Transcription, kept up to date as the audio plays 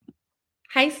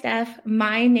Hi, Steph.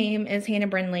 My name is Hannah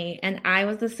Brindley, and I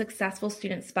was the Successful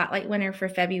Student Spotlight winner for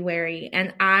February.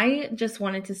 And I just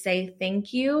wanted to say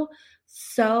thank you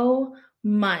so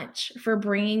much for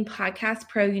bringing Podcast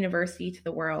Pro University to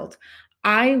the world.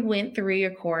 I went through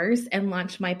your course and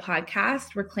launched my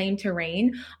podcast, Reclaim to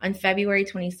Reign, on February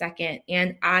 22nd.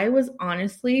 And I was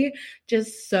honestly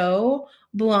just so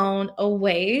blown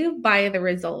away by the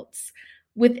results.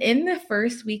 Within the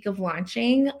first week of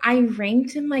launching, I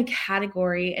ranked in my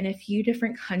category in a few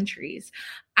different countries.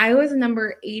 I was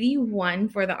number 81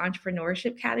 for the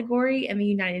entrepreneurship category in the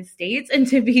United States. And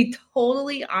to be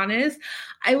totally honest,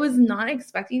 I was not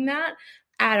expecting that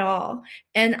at all.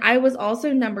 And I was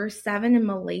also number 7 in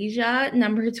Malaysia,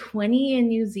 number 20 in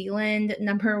New Zealand,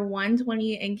 number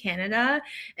 120 in Canada.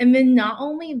 And then not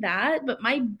only that, but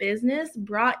my business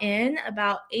brought in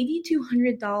about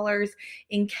 $8,200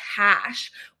 in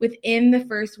cash within the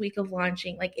first week of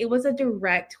launching. Like, it was a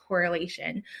direct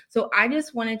correlation. So I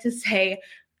just wanted to say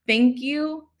thank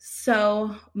you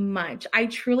so much. I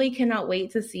truly cannot wait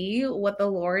to see what the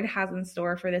Lord has in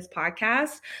store for this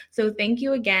podcast. So thank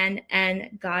you again,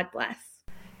 and God bless.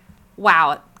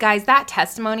 Wow, guys, that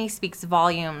testimony speaks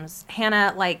volumes.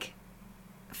 Hannah, like,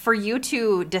 for you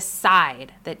to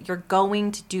decide that you're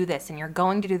going to do this and you're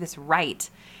going to do this right,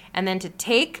 and then to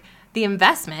take the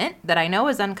investment that I know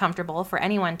is uncomfortable for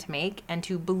anyone to make, and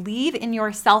to believe in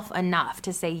yourself enough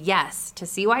to say yes to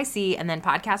CYC and then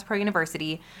Podcast Pro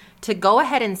University, to go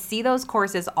ahead and see those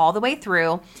courses all the way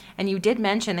through. And you did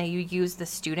mention that you use the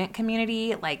student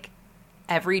community like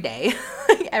every day,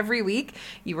 every week.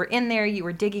 You were in there, you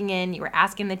were digging in, you were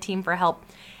asking the team for help.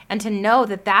 And to know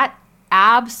that that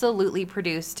absolutely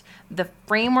produced the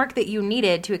framework that you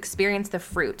needed to experience the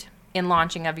fruit in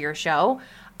launching of your show,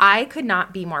 I could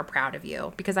not be more proud of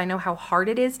you, because I know how hard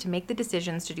it is to make the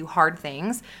decisions to do hard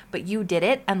things, but you did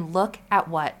it, and look at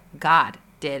what God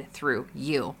did through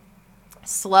you.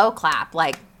 Slow clap,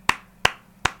 like,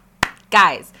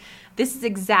 guys, this is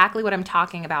exactly what I'm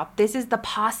talking about. This is the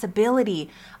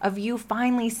possibility of you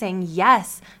finally saying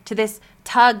yes to this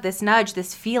tug, this nudge,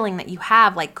 this feeling that you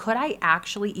have, like, could I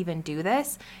actually even do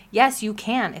this? Yes, you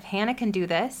can. If Hannah can do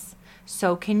this,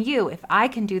 so can you. If I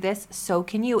can do this, so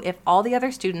can you. If all the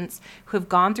other students who have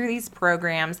gone through these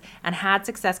programs and had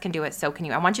success can do it, so can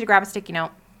you. I want you to grab a sticky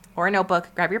note or a notebook,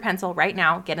 grab your pencil right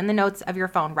now, get in the notes of your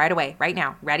phone right away, right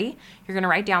now. Ready? You're going to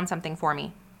write down something for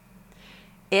me.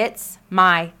 It's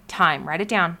my time. Write it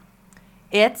down.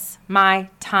 It's my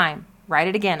time. Write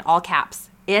it again, all caps.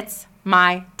 It's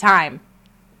my time.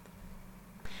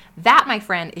 That, my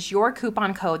friend, is your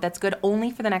coupon code that's good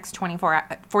only for the next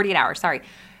 48 hours.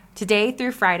 Today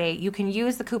through Friday, you can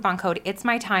use the coupon code It's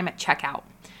My Time at checkout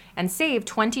and save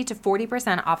 20 to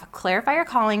 40% off Clarify Your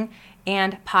Calling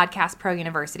and Podcast Pro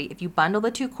University. If you bundle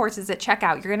the two courses at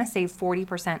checkout, you're going to save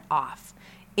 40% off.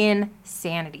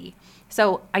 Insanity.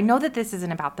 So I know that this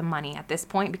isn't about the money at this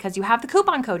point, because you have the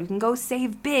coupon code. You can go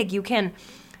save big. You can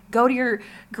go to your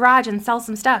garage and sell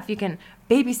some stuff. You can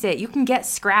babysit. You can get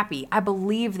scrappy. I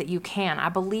believe that you can. I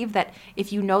believe that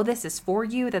if you know this is for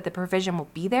you, that the provision will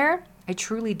be there. I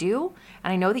truly do.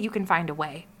 And I know that you can find a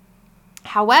way.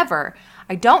 However,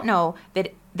 I don't know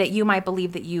that you might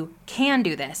believe that you can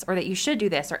do this, or that you should do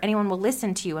this, or anyone will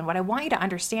listen to you. And what I want you to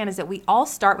understand is that we all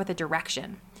start with a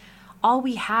direction. All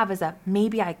we have is a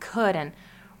maybe I could, and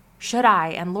should I,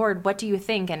 and Lord, what do you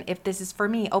think? And if this is for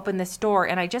me, open this door.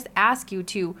 And I just ask you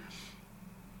to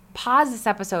pause this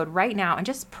episode right now and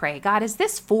just pray, God, is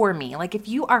this for me? Like, if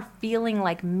you are feeling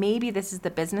like maybe this is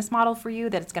the business model for you,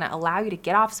 that it's going to allow you to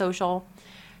get off social,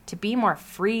 to be more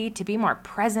free, to be more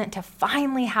present, to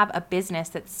finally have a business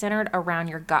that's centered around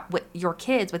your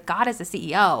kids, with God as the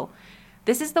CEO,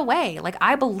 this is the way. Like,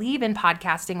 I believe in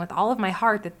podcasting with all of my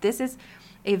heart, that this is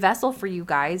a vessel for you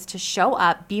guys to show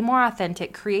up, be more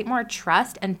authentic, create more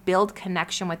trust, and build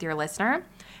connection with your listener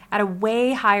at a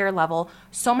way higher level,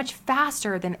 so much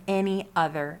faster than any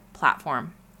other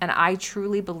platform. And I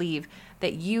truly believe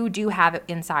that you do have it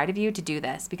inside of you to do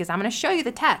this, because I'm going to show you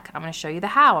the tech. I'm going to show you the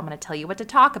how. I'm going to tell you what to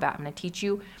talk about. I'm going to teach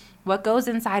you what goes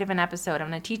inside of an episode. I'm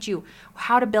going to teach you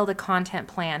how to build a content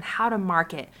plan, how to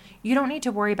market. You don't need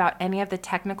to worry about any of the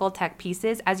technical tech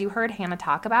pieces. As you heard Hannah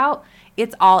talk about,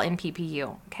 it's all in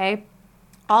PPU, okay?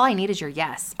 All I need is your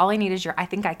yes. All I need is your, I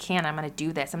think I can. I'm going to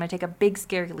do this. I'm going to take a big,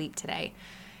 scary leap today.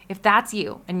 If that's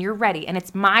you and you're ready and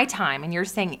it's my time and you're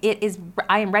saying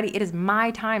I am ready, it is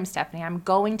my time, Stephanie, I'm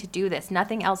going to do this.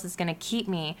 Nothing else is going to keep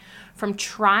me from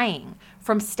trying,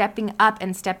 from stepping up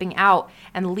and stepping out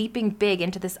and leaping big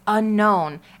into this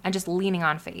unknown and just leaning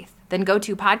on faith. Then go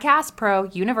to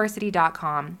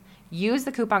podcastprouniversity.com, use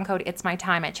the coupon code It's My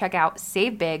Time at checkout,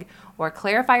 save big, or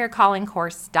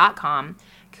clarifyyourcallingcourse.com.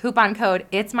 Coupon code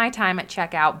It's My Time at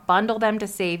checkout. Bundle them to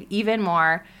save even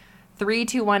more. 3,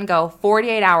 2, 1, go.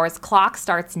 48 hours. Clock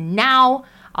starts now.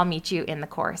 I'll meet you in the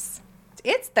course.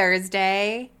 It's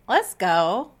Thursday. Let's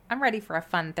go. I'm ready for a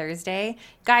fun Thursday.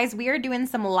 Guys, we are doing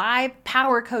some live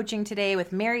power coaching today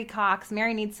with Mary Cox.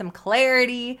 Mary needs some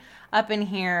clarity up in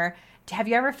here. Have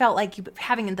you ever felt like you're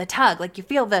having the tug, like you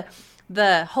feel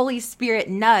the Holy Spirit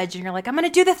nudge and you're like, I'm going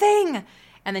to do the thing.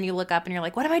 And then you look up and you're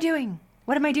like, what am I doing?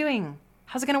 What am I doing?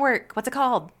 How's it going to work? What's it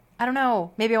called? I don't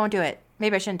know. Maybe I won't do it.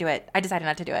 Maybe I shouldn't do it. I decided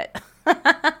not to do it.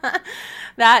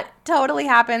 That totally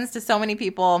happens to so many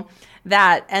people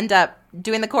that end up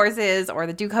doing the courses or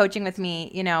that do coaching with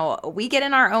me. You know, we get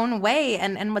in our own way.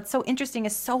 And what's so interesting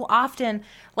is so often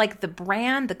like the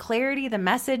brand, the clarity, the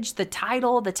message, the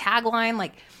title, the tagline,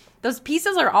 like those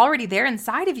pieces are already there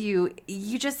inside of you.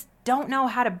 You just don't know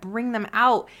how to bring them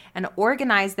out and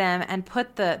organize them and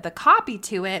put the copy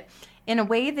to it in a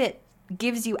way that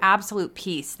gives you absolute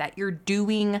peace that you're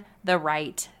doing the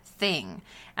right thing.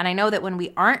 And I know that when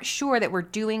we aren't sure that we're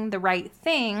doing the right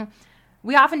thing,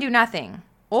 we often do nothing,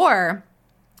 or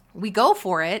we go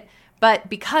for it, but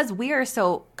because we are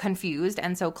so confused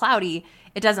and so cloudy,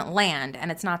 it doesn't land and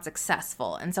it's not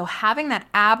successful. And so having that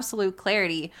absolute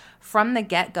clarity from the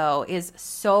get-go is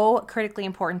so critically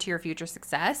important to your future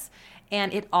success.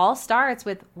 And it all starts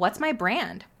with, what's my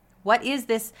brand? What is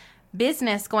this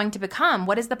business going to become?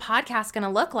 What is the podcast going to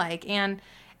look like? And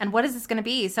what is this going to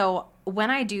be? So when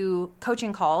I do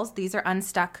coaching calls, these are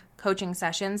unstuck coaching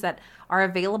sessions that are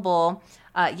available.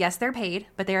 Yes, they're paid,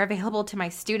 but they're available to my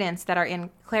students that are in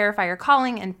Clarify Your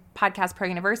Calling and Podcast Pro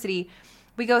University.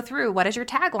 We go through, what is your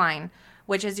tagline?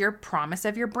 Which is your promise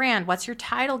of your brand? What's your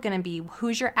title going to be?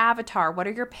 Who's your avatar? What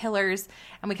are your pillars?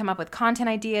 And we come up with content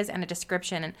ideas and a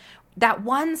description. And that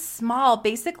one small,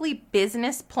 basically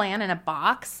business plan in a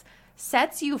box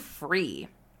sets you free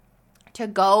to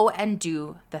go and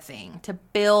do the thing, to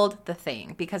build the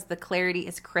thing, because the clarity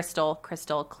is crystal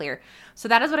clear. So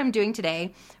that is what I'm doing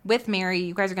today with Mary.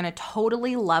 You guys are going to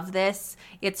totally love this.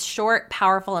 It's short,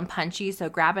 powerful, and punchy. So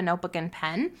grab a notebook and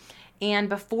pen. And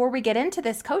before we get into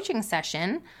this coaching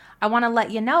session, I want to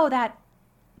let you know that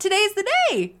today's the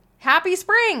day. Happy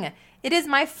spring. It is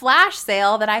my flash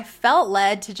sale that I felt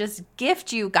led to just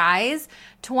gift you guys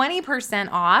 20%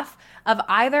 off of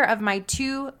either of my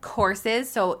 2 courses.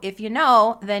 So if you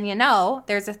know, then you know.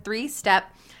 There's a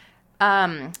 3-step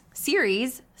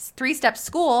series, 3-step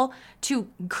school to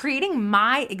creating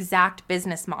my exact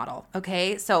business model.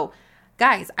 Okay. So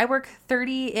guys, I work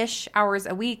 30-ish hours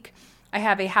a week. I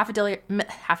have a half a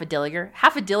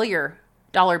dillion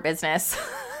dollar business.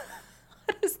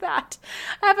 What is that?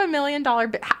 I have $1 million.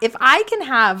 If I can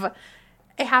have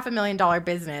a $500,000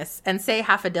 business and say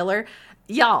half a diller,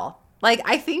 y'all, like,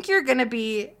 I think you're going to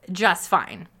be just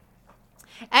fine.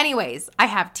 Anyways, I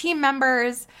have team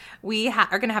members. We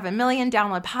are going to have 1 million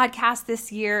download podcasts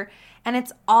this year. And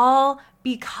it's all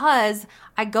because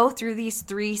I go through these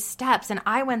 3 steps, and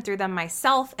I went through them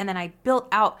myself. And then I built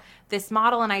out this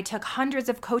model, and I took hundreds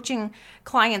of coaching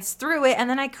clients through it. And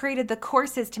then I created the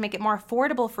courses to make it more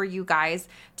affordable for you guys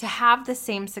to have the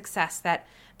same success that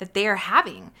they are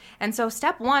having. And so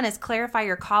step 1 is Clarify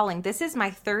Your Calling. This is my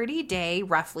 30-day,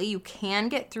 roughly. You can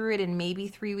get through it in maybe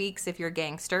 3 weeks if you're a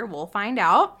gangster. We'll find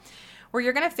out. Where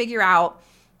you're going to figure out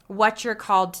what you're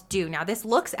called to do. Now, this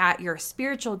looks at your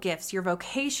spiritual gifts, your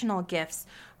vocational gifts,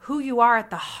 who you are at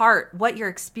the heart, what your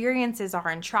experiences are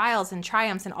and trials and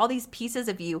triumphs and all these pieces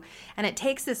of you. And it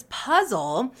takes this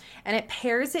puzzle and it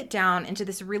pairs it down into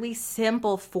this really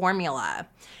simple formula.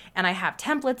 And I have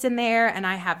templates in there, and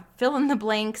I have fill in the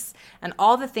blanks and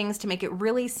all the things to make it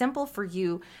really simple for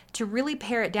you to really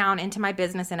pare it down into my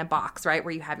business in a box, right?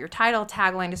 Where you have your title,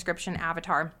 tagline, description,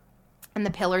 avatar, and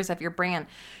the pillars of your brand.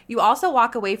 You also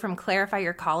walk away from Clarify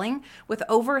Your Calling with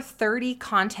over 30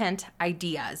 content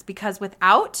ideas, because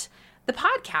without the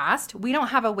podcast, we don't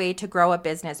have a way to grow a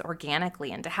business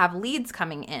organically and to have leads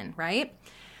coming in, right?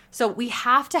 So we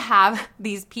have to have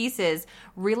these pieces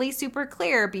really super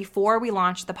clear before we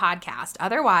launch the podcast.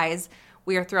 Otherwise,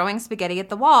 we are throwing spaghetti at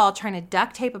the wall, trying to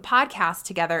duct tape a podcast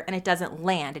together, and it doesn't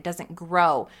land. It doesn't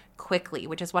grow quickly,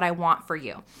 which is what I want for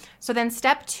you. So then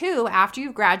step 2, after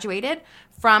you've graduated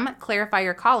from Clarify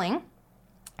Your Calling,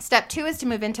 step 2 is to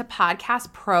move into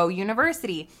Podcast Pro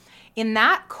University. In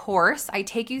that course, I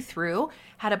take you through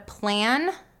how to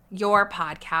plan your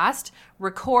podcast,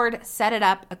 record, set it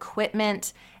up,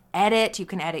 equipment, edit. You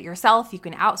can edit yourself. You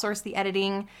can outsource the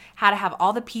editing, how to have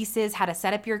all the pieces, how to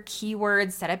set up your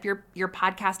keywords, set up your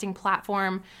podcasting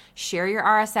platform, share your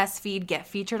RSS feed, get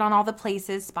featured on all the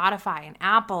places, Spotify and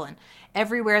Apple and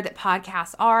everywhere that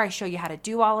podcasts are. I show you how to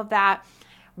do all of that,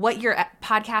 what your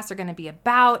podcasts are going to be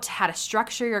about, how to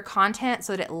structure your content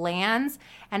so that it lands,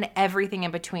 and everything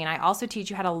in between. I also teach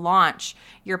you how to launch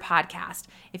your podcast.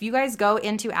 If you guys go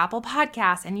into Apple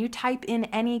Podcasts and you type in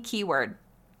any keyword,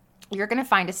 you're going to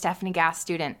find a Stephanie Gass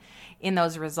student in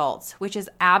those results, which is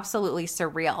absolutely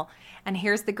surreal. And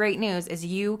here's the great news is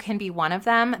you can be one of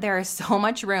them. There is so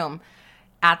much room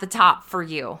at the top for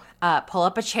you. Pull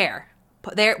up a chair.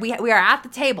 We are at the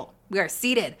table. We are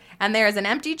seated, and there is an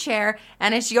empty chair,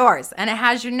 and it's yours, and it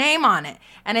has your name on it.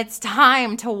 And it's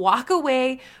time to walk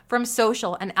away from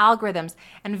social and algorithms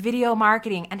and video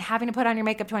marketing and having to put on your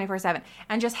makeup 24/7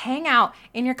 and just hang out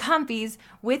in your comfies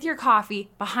with your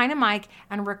coffee behind a mic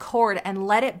and record and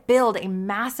let it build a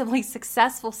massively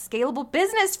successful, scalable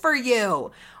business for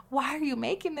you. Why are you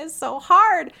making this so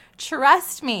hard?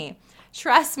 Trust me.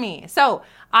 Trust me. So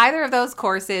either of those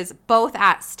courses, both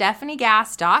at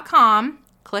stephaniegass.com.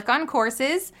 Click on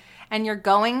courses, and you're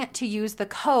going to use the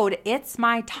code It's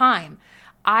My Time,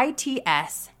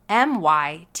 ITSMYTIME,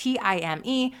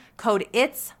 code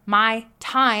It's My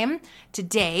Time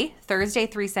today, Thursday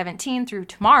 3/17 through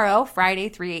tomorrow, Friday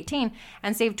 3/18,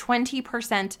 and save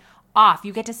 20% off.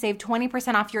 You get to save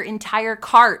 20% off your entire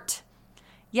cart.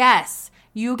 Yes,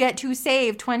 you get to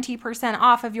save 20%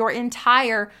 off of your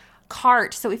entire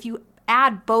cart. So if you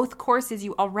add both courses,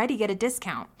 you already get a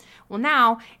discount. Well,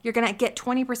 now you're going to get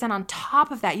 20% on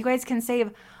top of that. You guys can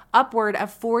save upward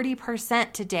of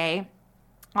 40% today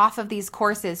off of these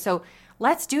courses. So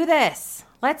let's do this.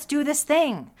 Let's do this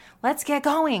thing. Let's get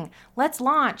going. Let's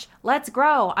launch. Let's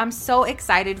grow. I'm so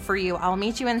excited for you. I'll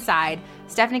meet you inside.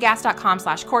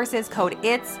 stephaniegass.com/courses, code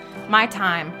It's My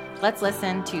Time. Let's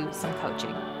listen to some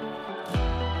coaching.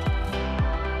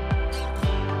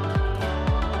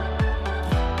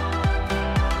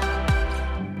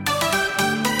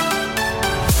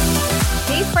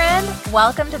 Hey friend,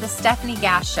 welcome to the Stephanie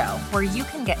Gass Show, where you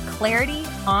can get clarity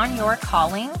on your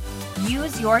calling,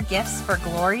 use your gifts for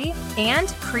glory, and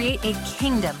create a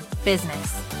kingdom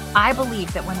business. I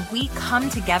believe that when we come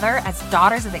together as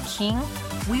daughters of the King,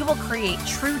 we will create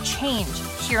true change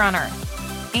here on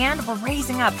earth. And we're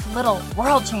raising up little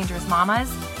world changers,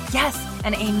 mamas. Yes,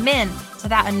 and amen to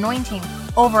that anointing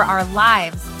over our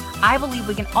lives. I believe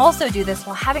we can also do this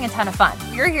while having a ton of fun.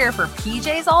 We're here for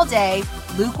PJs all day,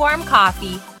 lukewarm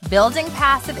coffee, building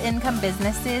passive income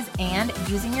businesses, and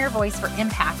using your voice for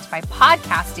impact by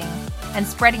podcasting and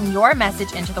spreading your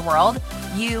message into the world.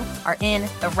 You are in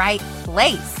the right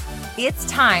place. It's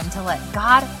time to let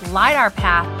God light our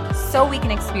path so we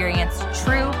can experience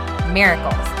true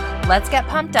miracles. Let's get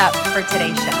pumped up for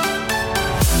today's show.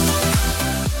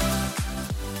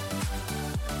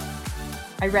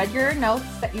 I read your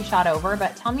notes that you shot over,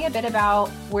 but tell me a bit about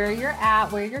where you're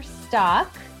at, where you're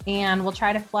stuck, and we'll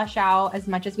try to flesh out as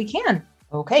much as we can.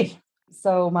 Okay.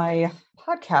 So my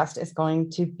podcast is going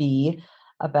to be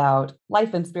about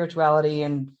life and spirituality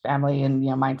and family and,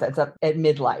 mindsets at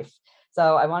midlife.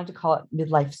 So I wanted to call it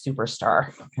Midlife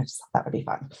Superstar. I just thought that would be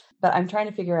fun. But I'm trying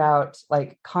to figure out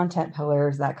like content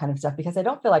pillars, that kind of stuff, because I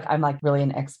don't feel like I'm like really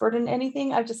an expert in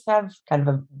anything. I just have kind of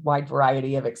a wide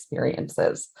variety of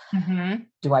experiences. Mm-hmm.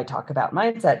 Do I talk about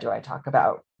mindset? Do I talk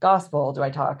about gospel? Do I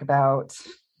talk about,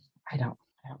 I don't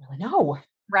really know.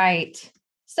 Right.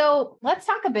 So let's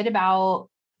talk a bit about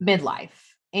midlife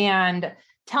and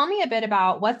tell me a bit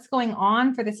about what's going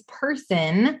on for this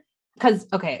person. Because,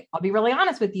 okay, I'll be really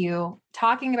honest with you,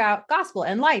 talking about gospel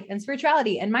and life and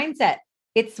spirituality and mindset,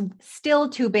 it's still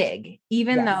too big,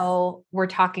 even though we're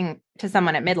talking to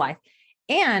someone at midlife.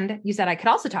 And you said I could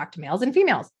also talk to males and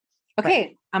females. Okay,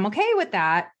 right. I'm okay with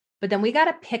that. But then we got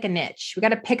to pick a niche. We got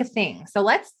to pick a thing. So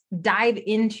let's dive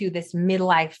into this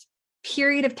midlife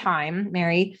period of time,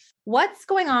 Mary. What's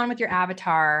going on with your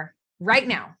avatar right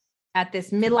now at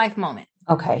this midlife moment?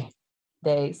 Okay.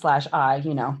 They/I,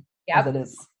 as it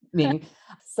is me.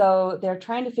 So they're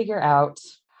trying to figure out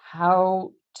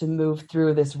how to move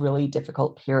through this really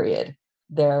difficult period.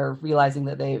 They're realizing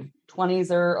that they've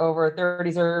 20s are over,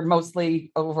 30s are mostly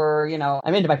over,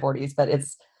 I'm into my 40s, but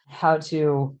it's how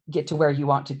to get to where you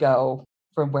want to go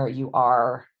from where you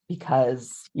are,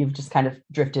 because you've just kind of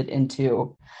drifted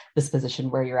into this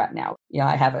position where you're at now.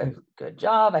 I have a good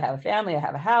job, I have a family, I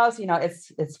have a house,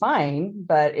 it's fine,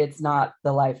 but it's not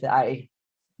the life that I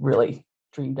really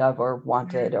dreamed of or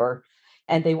wanted,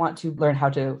 and they want to learn how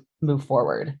to move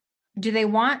forward. Do they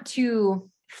want to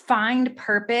find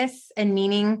purpose and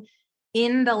meaning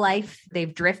in the life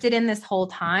they've drifted in this whole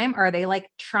time? Or are they like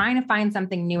trying to find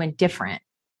something new and different?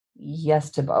 Yes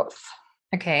to both.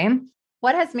 Okay.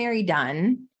 What has Mary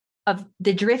done of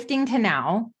the drifting to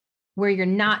now where you're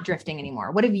not drifting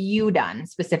anymore? What have you done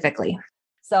specifically?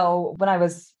 So when I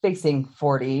was facing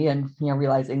 40 and,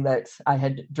 realizing that I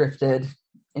had drifted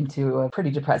into a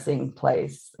pretty depressing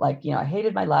place, like, I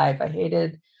hated my life, I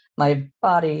hated my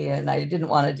body, and I didn't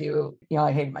want to do,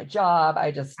 I hated my job.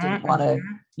 I just didn't want to,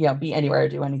 be anywhere or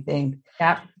do anything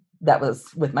that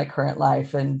was with my current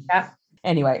life. And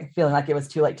anyway, feeling like it was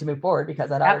too late to move forward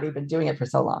because I'd already been doing it for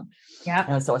so long. And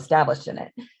I was so established in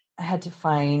it. I had to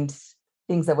find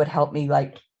things that would help me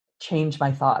like change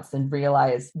my thoughts and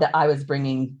realize that I was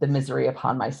bringing the misery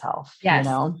upon myself.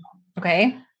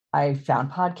 Okay. I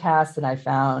found podcasts and I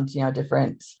found,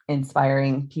 different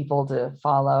inspiring people to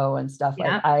follow and stuff.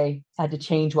 Like I had to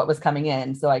change what was coming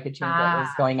in so I could change what was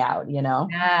going out,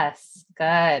 Yes.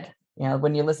 Good.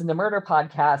 When you listen to murder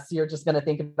podcasts, you're just going to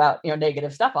think about,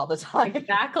 negative stuff all the time.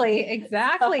 Exactly.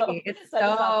 It's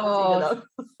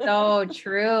so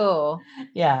true.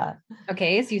 Yeah.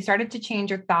 Okay. So you started to change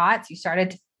your thoughts. You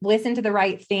started to listen to the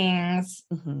right things,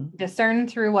 discern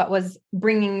through what was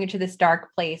bringing you to this dark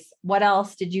place. What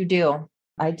else did you do?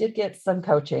 I did get some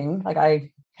coaching. Like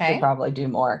I should probably do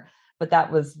more, but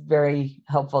that was very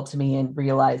helpful to me in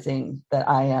realizing that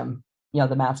I am,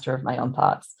 the master of my own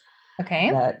thoughts.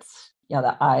 Okay. That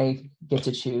I get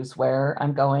to choose where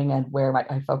I'm going and where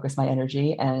I focus my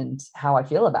energy and how I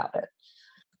feel about it.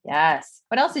 Yes.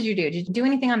 What else did you do? Did you do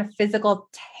anything on a physical,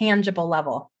 tangible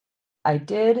level? I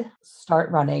did start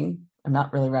running. I'm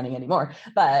not really running anymore,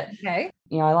 but I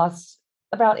lost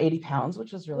about 80 pounds,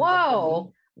 which was really good for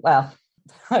me. Well,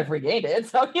 I've regained it.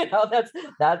 So,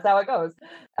 that's how it goes.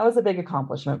 That was a big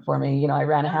accomplishment for me. I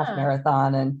ran a half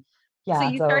marathon and so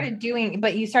you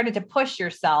started to push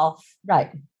yourself.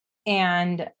 Right.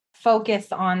 And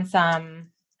focus on some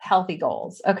healthy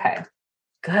goals. Okay.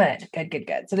 Good.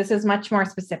 So this is much more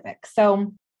specific.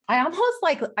 So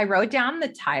I wrote down the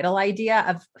title idea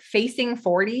of facing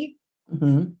 40.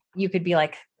 You could be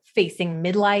like facing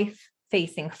midlife,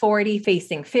 facing 40,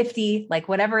 facing 50, like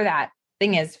whatever that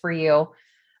thing is for you.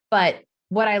 But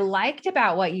what I liked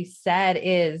about what you said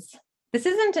is this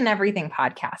isn't an everything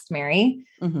podcast, Mary.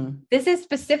 This is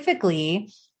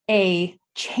specifically a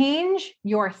change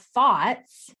your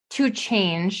thoughts to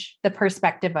change the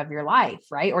perspective of your life,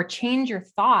 right? Or change your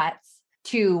thoughts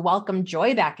to welcome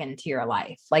joy back into your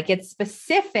life. Like it's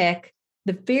specific.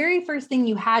 The very first thing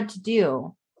you had to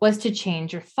do was to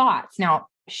change your thoughts. Now,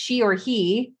 she or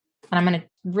he, and I'm going to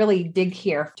really dig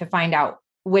here to find out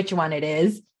which one it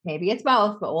is. Maybe it's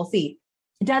both, but we'll see.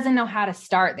 It doesn't know how to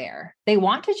start there. They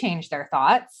want to change their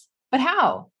thoughts, but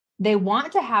how? They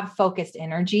want to have focused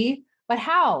energy, but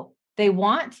how? They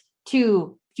want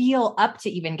to feel up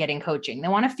to even getting coaching. They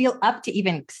want to feel up to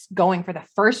even going for the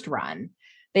first run.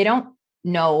 They don't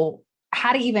know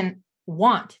how to even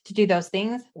want to do those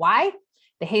things. Why?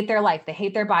 They hate their life. They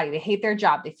hate their body. They hate their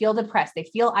job. They feel depressed. They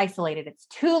feel isolated. It's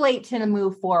too late to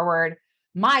move forward.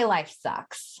 My life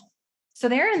sucks. So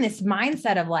they're in this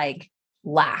mindset of like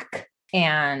lack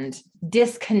and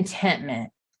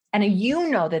discontentment. And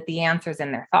that the answer's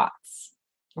in their thoughts.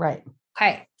 Right.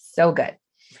 Okay. So good.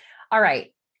 All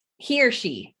right. He or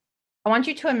she, I want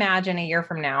you to imagine a year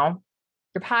from now,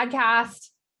 your podcast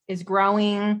is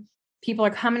growing. People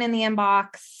are coming in the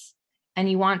inbox and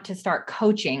you want to start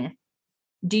coaching.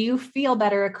 Do you feel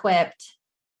better equipped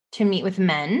to meet with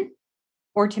men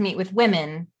or to meet with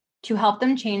women to help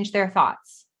them change their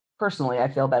thoughts? Personally, I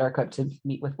feel better equipped to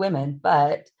meet with women,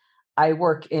 but I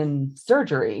work in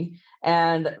surgery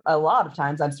and a lot of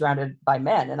times I'm surrounded by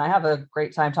men and I have a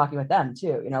great time talking with them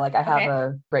too. I have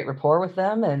a great rapport with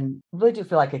them and really do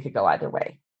feel like it could go either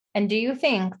way. And do you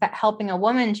think that helping a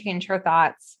woman change her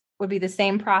thoughts would be the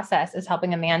same process as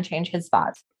helping a man change his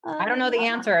thoughts? I don't know the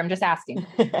answer. I'm just asking.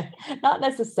 Not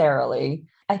necessarily.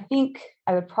 I think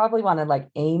I would probably want to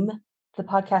aim the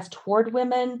podcast toward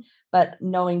women, but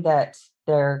knowing that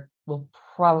there will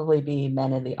probably be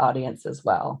men in the audience as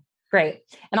well. Great.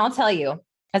 And I'll tell you,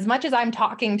 as much as I'm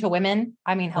talking to women,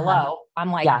 hello,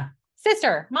 I'm like,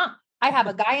 sister, mom, I have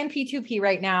a guy in P2P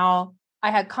right now.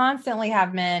 I constantly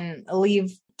have men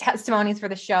leave testimonies for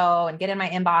the show and get in my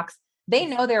inbox. They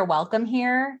know they're welcome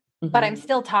here, but I'm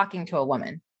still talking to a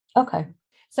woman. Okay.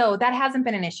 So that hasn't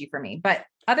been an issue for me, but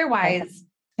otherwise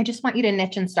I just want you to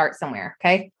niche and start somewhere.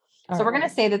 Okay. So we're going to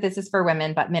say that this is for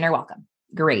women, but men are welcome.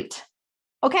 Great.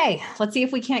 Okay. Let's see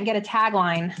if we can't get a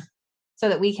tagline so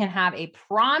that we can have a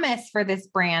promise for this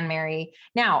brand, Mary.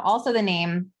 Now, also the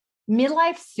name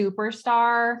Midlife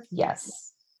Superstar.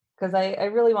 Yes. Because I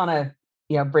really want to,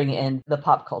 bring in the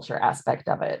pop culture aspect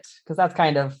of it. Because that's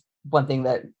kind of one thing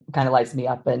that kind of lights me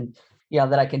up and,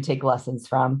 that I can take lessons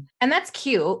from. And that's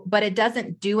cute, but it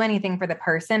doesn't do anything for the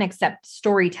person except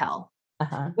storytell,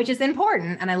 which is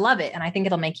important. And I love it. And I think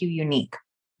it'll make you unique.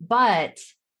 But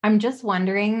I'm just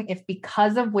wondering if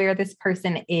because of where this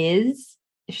person is,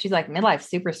 if she's like midlife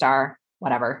superstar,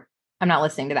 whatever, I'm not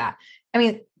listening to that. I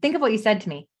mean, think of what you said to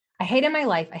me. I hated my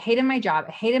life. I hated my job.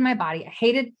 I hated my body. I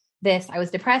hated this. I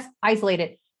was depressed,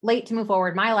 isolated, late to move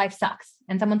forward. My life sucks.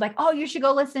 And someone's like, oh, you should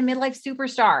go listen to Midlife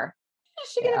Superstar.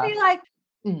 Is she going to be like,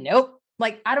 nope.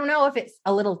 Like, I don't know if it's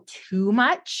a little too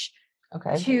much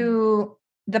to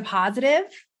the positive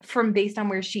from based on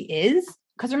where she is.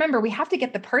 Because remember, we have to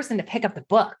get the person to pick up the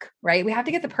book, right? We have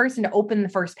to get the person to open the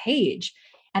first page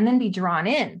and then be drawn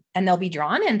in. And they'll be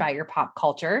drawn in by your pop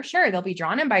culture. Sure, they'll be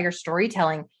drawn in by your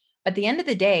storytelling. But at the end of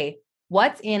the day,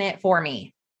 what's in it for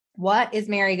me? What is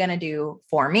Mary going to do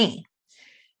for me?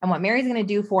 And what Mary's going to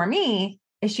do for me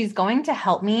is she's going to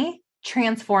help me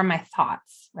transform my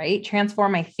thoughts, right?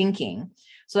 Transform my thinking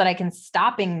so that I can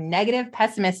stop being negative,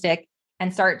 pessimistic,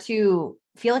 and start to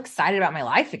feel excited about my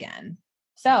life again.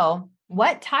 So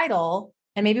what title,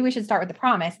 and maybe we should start with the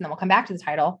promise and then we'll come back to the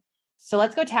title. So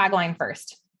let's go tagline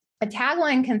first. A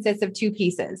tagline consists of two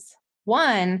pieces.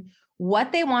 One,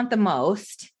 what they want the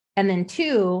most, and then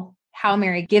two, how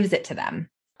Mary gives it to them.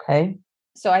 Okay.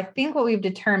 So I think what we've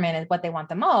determined is what they want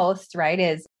the most, right?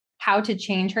 Is how to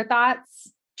change her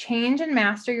thoughts, change and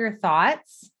master your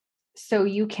thoughts so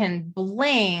you can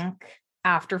blank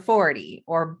after 40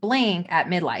 or blank at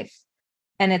midlife.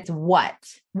 And it's what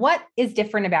is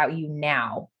different about you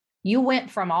now? You went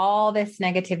from all this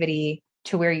negativity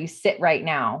to where you sit right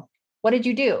now. What did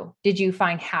you do? Did you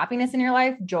find happiness in your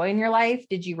life, joy in your life?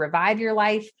 Did you revive your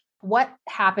life? What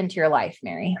happened to your life,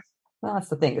 Mary? Well, that's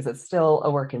the thing, is it's still a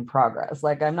work in progress.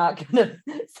 Like, I'm not going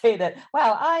to say that,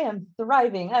 wow, I am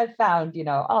thriving. I've found,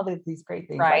 all these great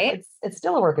things. Right. Like, it's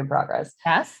still a work in progress.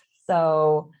 Yes.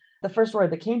 So the first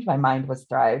word that came to my mind was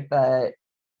thrive, but,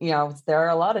 there are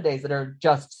a lot of days that are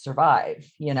just survive,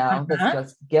 let's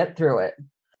just get through it.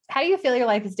 How do you feel your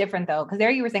life is different though? Because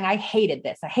there you were saying, I hated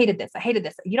this. I hated this. I hated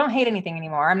this. You don't hate anything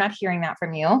anymore. I'm not hearing that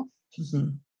from you. Mm-hmm.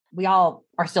 We all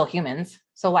are still humans.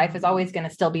 So life is always going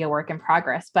to still be a work in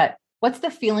progress, but what's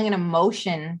the feeling and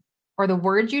emotion or the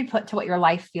words you'd put to what your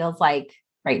life feels like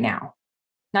right now?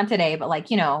 Not today, but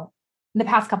like, in the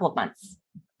past couple of months,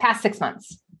 past 6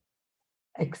 months.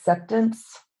 Acceptance.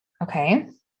 Okay.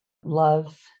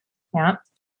 Love. Yeah.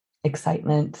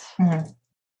 Excitement. Mm-hmm.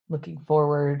 Looking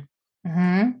forward.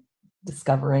 Mm-hmm.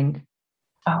 Discovering.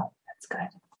 Oh, that's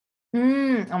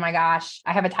good. Oh my gosh.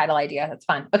 I have a title idea. That's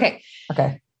fun. Okay.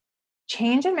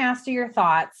 Change and master your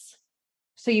thoughts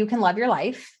so you can love your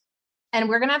life. And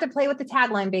we're going to have to play with the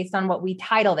tagline based on what we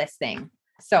title this thing.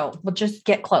 So we'll just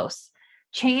get close.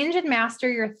 Change and master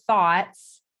your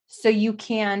thoughts so you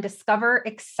can discover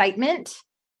excitement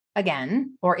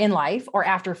again, or in life, or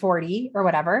after 40 or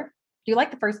whatever. Do you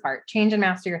like the first part? Change and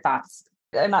master your thoughts.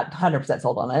 I'm not 100%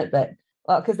 sold on it, but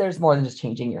because there's more than just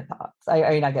changing your thoughts. I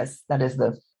mean, I guess that is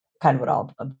the kind of what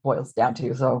all boils down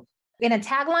to. So in a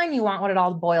tagline, you want what it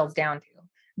all boils down to.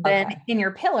 Then in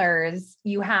your pillars,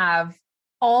 you have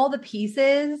all the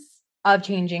pieces of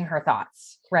changing her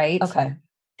thoughts, right? Okay.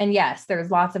 And yes,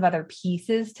 there's lots of other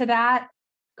pieces to that.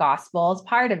 Gospel is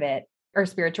part of it, or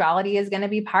spirituality is going to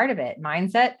be part of it.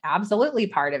 Mindset, absolutely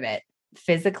part of it.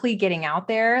 Physically getting out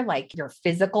there, like your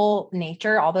physical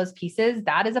nature, all those pieces,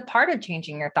 that is a part of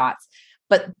changing your thoughts.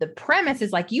 But the premise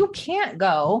is like, you can't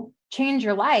go change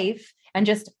your life and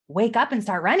just wake up and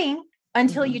start running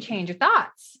until you change your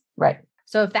thoughts. Right.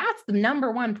 So if that's the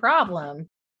number one problem,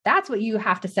 that's what you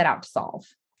have to set out to solve.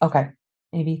 Okay.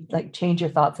 Maybe like change your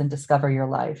thoughts and discover your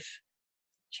life.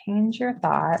 Change your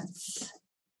thoughts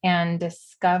and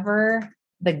discover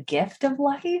the gift of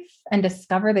life and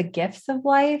discover the gifts of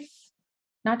life.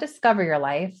 Not discover your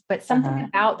life, but something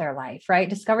about their life, right?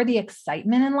 Discover the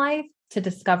excitement in life to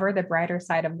discover the brighter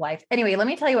side of life. Anyway, let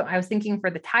me tell you what I was thinking for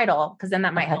the title, because then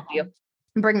that might help you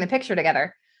bring the picture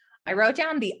together. I wrote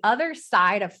down the other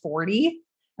side of 40.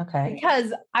 Okay.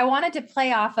 Because I wanted to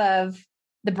play off of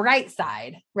the bright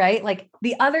side, right? Like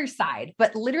the other side,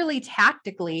 but literally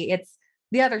tactically, it's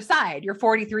the other side. You're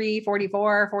 43,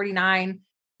 44, 49.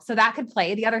 So that could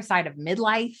play the other side of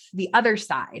midlife, the other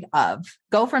side of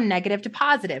go from negative to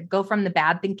positive, go from the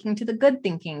bad thinking to the good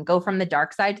thinking, go from the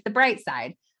dark side to the bright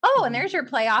side. Oh, and there's your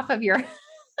play off of your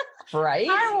right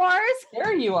Star Wars.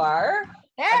 There you are.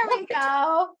 There we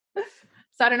go.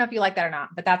 So I don't know if you like that or not,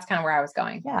 but that's kind of where I was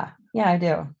going. Yeah, I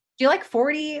do. Do you like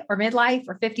 40 or midlife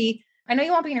or 50? I know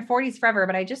you won't be in your 40s forever,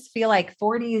 but I just feel like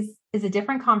 40s is a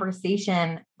different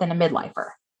conversation than a midlifer.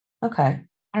 Okay.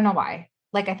 I don't know why.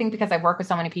 Like, I think because I've worked with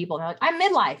so many people and they're like, I'm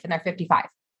midlife and they're 55.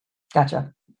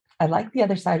 Gotcha. I like the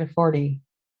other side of 40.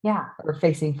 Yeah. Or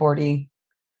facing 40.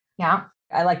 Yeah.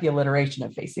 I like the alliteration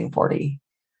of facing 40.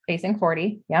 Facing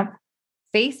 40. Yep.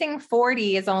 Facing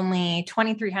 40 is only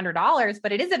 $2,300,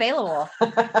 but it is available.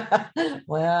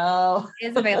 Well,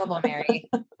 it is available, Mary.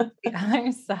 The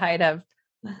other side of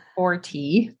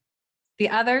 40. The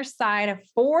other side of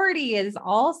 40 is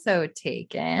also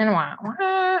taken. Wah,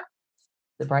 wah.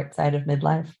 The bright side of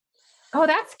midlife. Oh,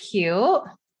 that's cute.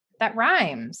 That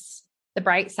rhymes. The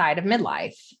bright side of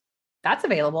midlife. That's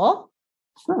available.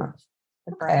 Huh.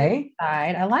 The bright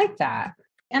side. I like that.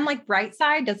 And like bright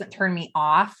side doesn't turn me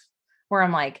off where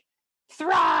I'm like,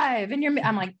 thrive. And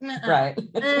I'm like, right.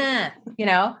 You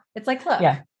know, it's like, look,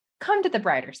 come to the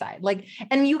brighter side. Like,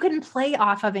 and you can play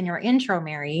off of in your intro,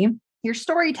 Mary, your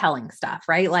storytelling stuff,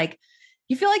 right? Like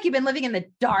you feel like you've been living in the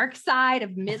dark side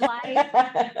of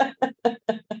midlife.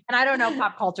 And I don't know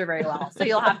pop culture very well. So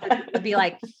you'll have to be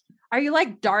like, are you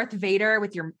like Darth Vader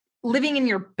with your living in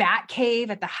your bat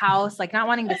cave at the house, like not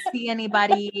wanting to see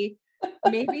anybody?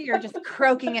 Maybe you're just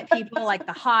croaking at people like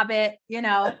the Hobbit, you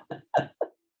know.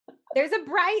 There's a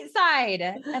bright side,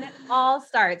 and it all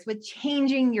starts with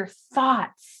changing your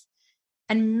thoughts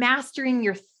and mastering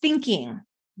your thinking.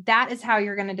 That is how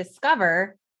you're going to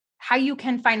discover how you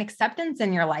can find acceptance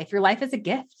in your life. Your life is a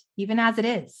gift, even as it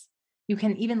is. You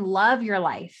can even love your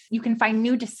life. You can find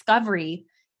new discovery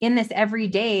in this every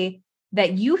day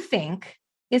that you think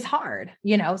is hard,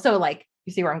 you know? So like,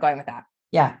 you see where I'm going with that?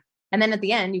 Yeah. And then at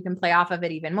the end, you can play off of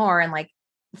it even more and like,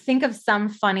 think of some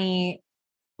funny,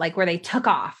 like where they took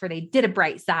off or they did a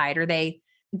bright side or they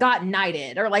got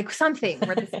knighted or like something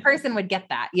where this person would get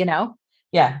that, you know?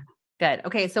 Yeah. Good.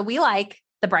 Okay. So we like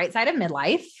the bright side of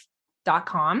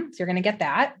midlife.com. So you're going to get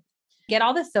that. Get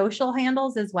all the social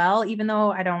handles as well, even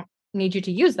though I don't need you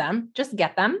to use them, just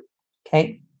get them.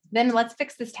 Okay. Then let's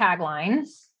fix this tagline.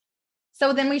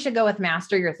 So then we should go with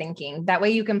master your thinking. That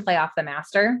way you can play off the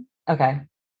master. Okay.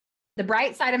 The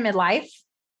bright side of midlife,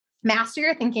 master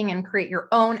your thinking and create your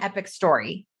own epic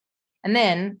story. And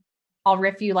then I'll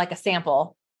riff you like a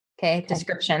sample, okay,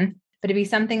 description, but it'd be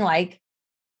something like,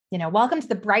 you know, welcome to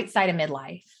the bright side of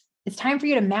midlife. It's time for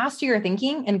you to master your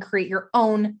thinking and create your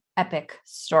own epic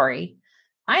story.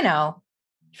 I know.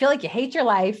 You feel like you hate your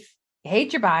life, you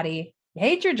hate your body, you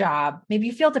hate your job. Maybe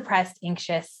you feel depressed,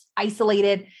 anxious,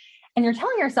 isolated, and you're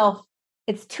telling yourself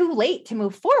it's too late to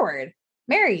move forward.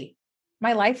 Mary,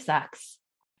 my life sucks.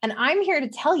 And I'm here to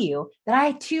tell you that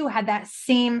I too had that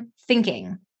same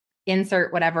thinking.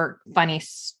 Insert whatever funny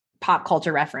pop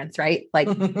culture reference, right? Like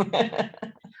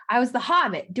I was the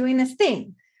Hobbit doing this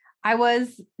thing. I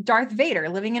was Darth Vader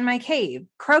living in my cave,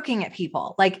 croaking at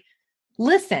people. Like,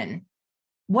 listen,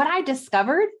 what I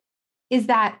discovered is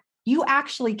that you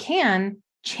actually can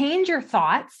change your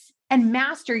thoughts and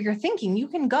master your thinking. You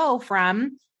can go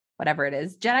from whatever it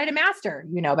is, Jedi to master,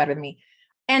 you know better than me,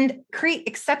 and create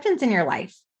acceptance in your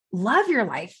life. Love your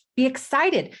life. Be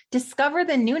excited. Discover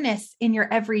the newness in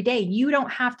your everyday. You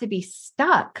don't have to be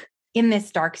stuck in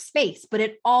this dark space, but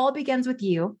it all begins with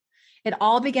you. It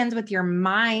all begins with your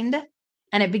mind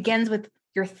and it begins with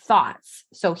your thoughts.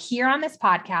 So here on this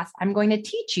podcast, I'm going to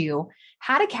teach you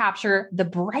how to capture the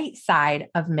bright side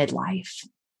of midlife.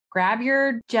 Grab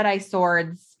your Jedi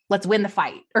swords. Let's win the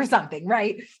fight or something,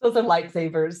 right? Those are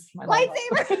lightsabers.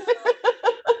 Lightsabers.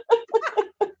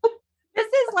 This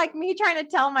is like me trying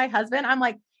to tell my husband, I'm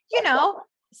like, you know,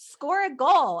 score a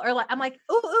goal. Or like, I'm like,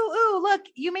 ooh, look,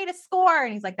 you made a score.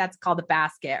 And he's like, that's called a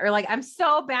basket. Or like, I'm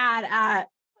so bad at.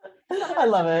 I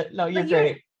love it. No, you're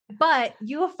great. But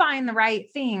you find the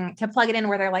right thing to plug it in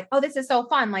where they're like, oh, this is so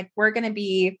fun. Like we're going to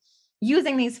be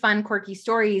using these fun, quirky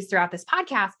stories throughout this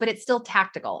podcast, but it's still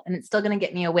tactical and it's still going to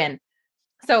get me a win.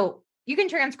 So you can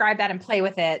transcribe that and play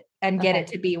with it and get it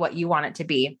to be what you want it to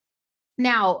be.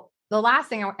 Now, the last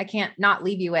thing I can't not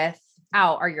leave you with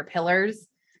out are your pillars.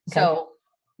 Okay. So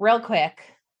real quick,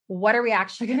 what are we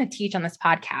actually going to teach on this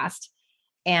podcast?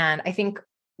 And I think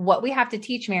what we have to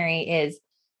teach Mary is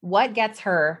what gets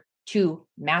her to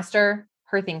master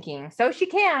her thinking so she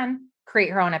can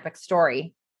create her own epic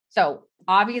story. So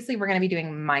obviously we're going to be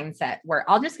doing mindset, where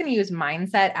I'm just going to use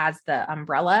mindset as the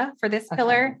umbrella for this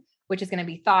pillar, which is going to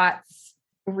be thoughts,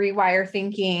 rewire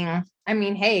thinking. I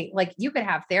mean, hey, like you could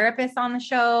have therapists on the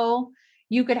show.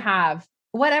 You could have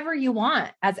whatever you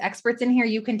want as experts in here.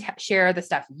 You can share the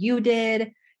stuff you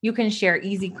did. You can share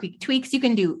easy, quick tweaks. You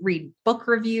can read book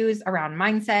reviews around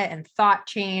mindset and thought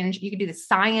change. You can do the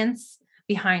science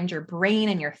behind your brain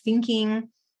and your thinking.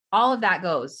 All of that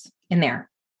goes in there.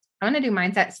 I'm going to do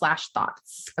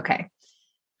mindset/thoughts. Okay.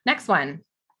 Next one.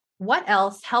 What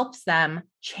else helps them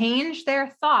change their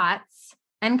thoughts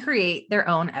and create their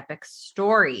own epic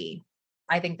story?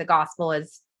 I think the gospel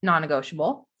is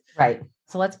non-negotiable. Right.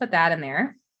 So let's put that in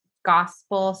there.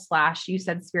 Gospel / you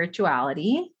said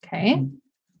spirituality. Okay. Mm-hmm.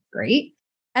 Great.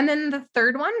 And then the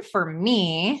third one for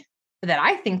me that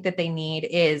I think that they need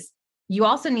is you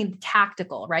also need the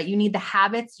tactical, right? You need the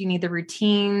habits, you need the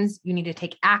routines, you need to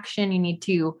take action. You need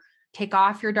to take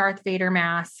off your Darth Vader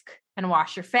mask and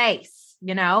wash your face,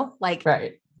 like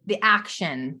right. The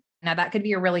action. Now that could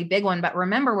be a really big one, but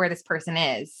remember where this person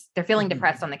is. They're feeling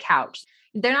depressed on the couch.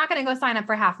 They're not going to go sign up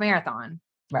for a half marathon.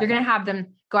 Right. You're going to have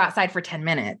them go outside for 10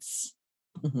 minutes.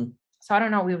 Mm-hmm. So I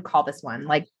don't know what we would call this one,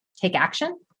 like take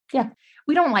action. Yeah.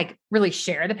 We don't really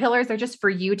share the pillars. They're just for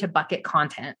you to bucket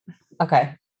content.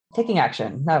 Okay. Taking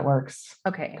action. That works.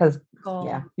 Okay. Because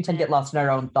we tend to get lost in our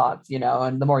own thoughts,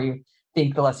 and the more you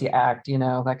think, the less you act,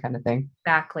 that kind of thing.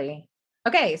 Exactly.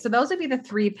 Okay. So those would be the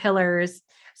 3 pillars.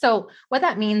 So what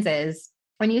that means is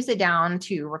when you sit down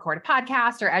to record a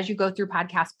podcast or as you go through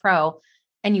Podcast Pro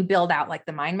and you build out like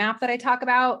the mind map that I talk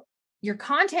about, your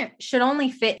content should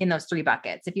only fit in those 3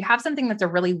 buckets. If you have something that's a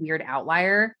really weird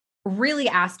outlier, really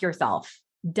ask yourself,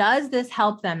 does this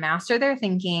help them master their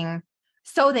thinking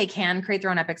so they can create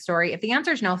their own epic story? If the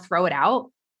answer is no, throw it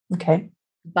out. Okay.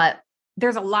 But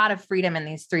there's a lot of freedom in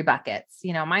these 3 buckets,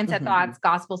 mindset, thoughts,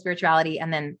 gospel, spirituality,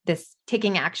 and then this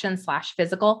taking action /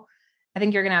 physical. I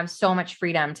think you're going to have so much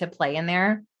freedom to play in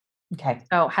there. Okay.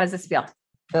 So how does this feel?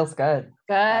 Feels good.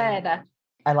 Good.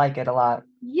 I like it a lot.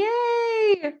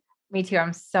 Yay. Me too.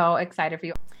 I'm so excited for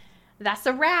you. That's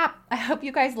a wrap. I hope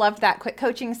you guys loved that quick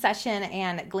coaching session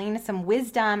and gleaned some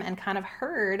wisdom and kind of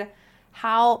heard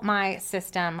how my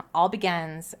system all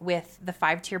begins with the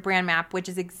 5-tier brand map, which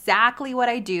is exactly what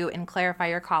I do in Clarify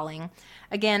Your Calling.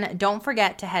 Again, don't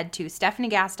forget to head to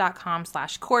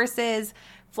stefaniegass.com/courses,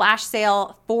 flash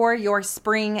sale for your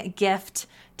spring gift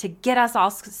to get us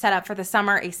all set up for the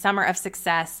summer. A summer of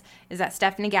success is at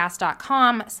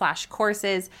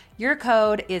stefaniegass.com/courses. Your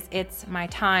code is It's My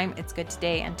Time. It's good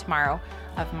today and tomorrow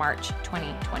of March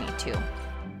 2022.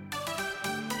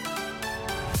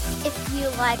 If you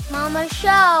like Mama's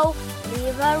show,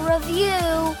 leave a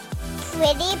review.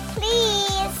 Pretty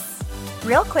please.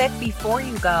 Real quick before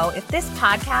you go, if this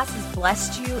podcast has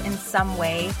blessed you in some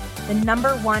way, the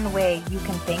number one way you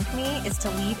can thank me is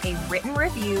to leave a written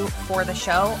review for the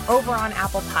show over on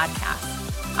Apple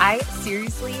Podcasts. I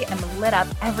seriously am lit up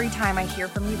every time I hear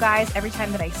from you guys, every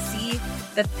time that I see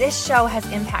that this show has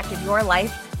impacted your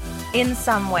life in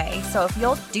some way. So if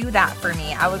you'll do that for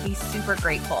me, I would be super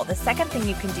grateful. The second thing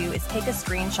you can do is take a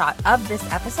screenshot of this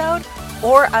episode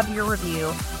or of your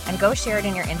review and go share it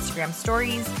in your Instagram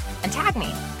stories and tag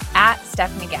me at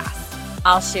Stephanie Gass.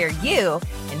 I'll share you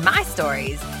in my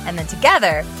stories, and then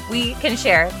together we can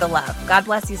share the love. God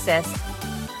bless you, sis.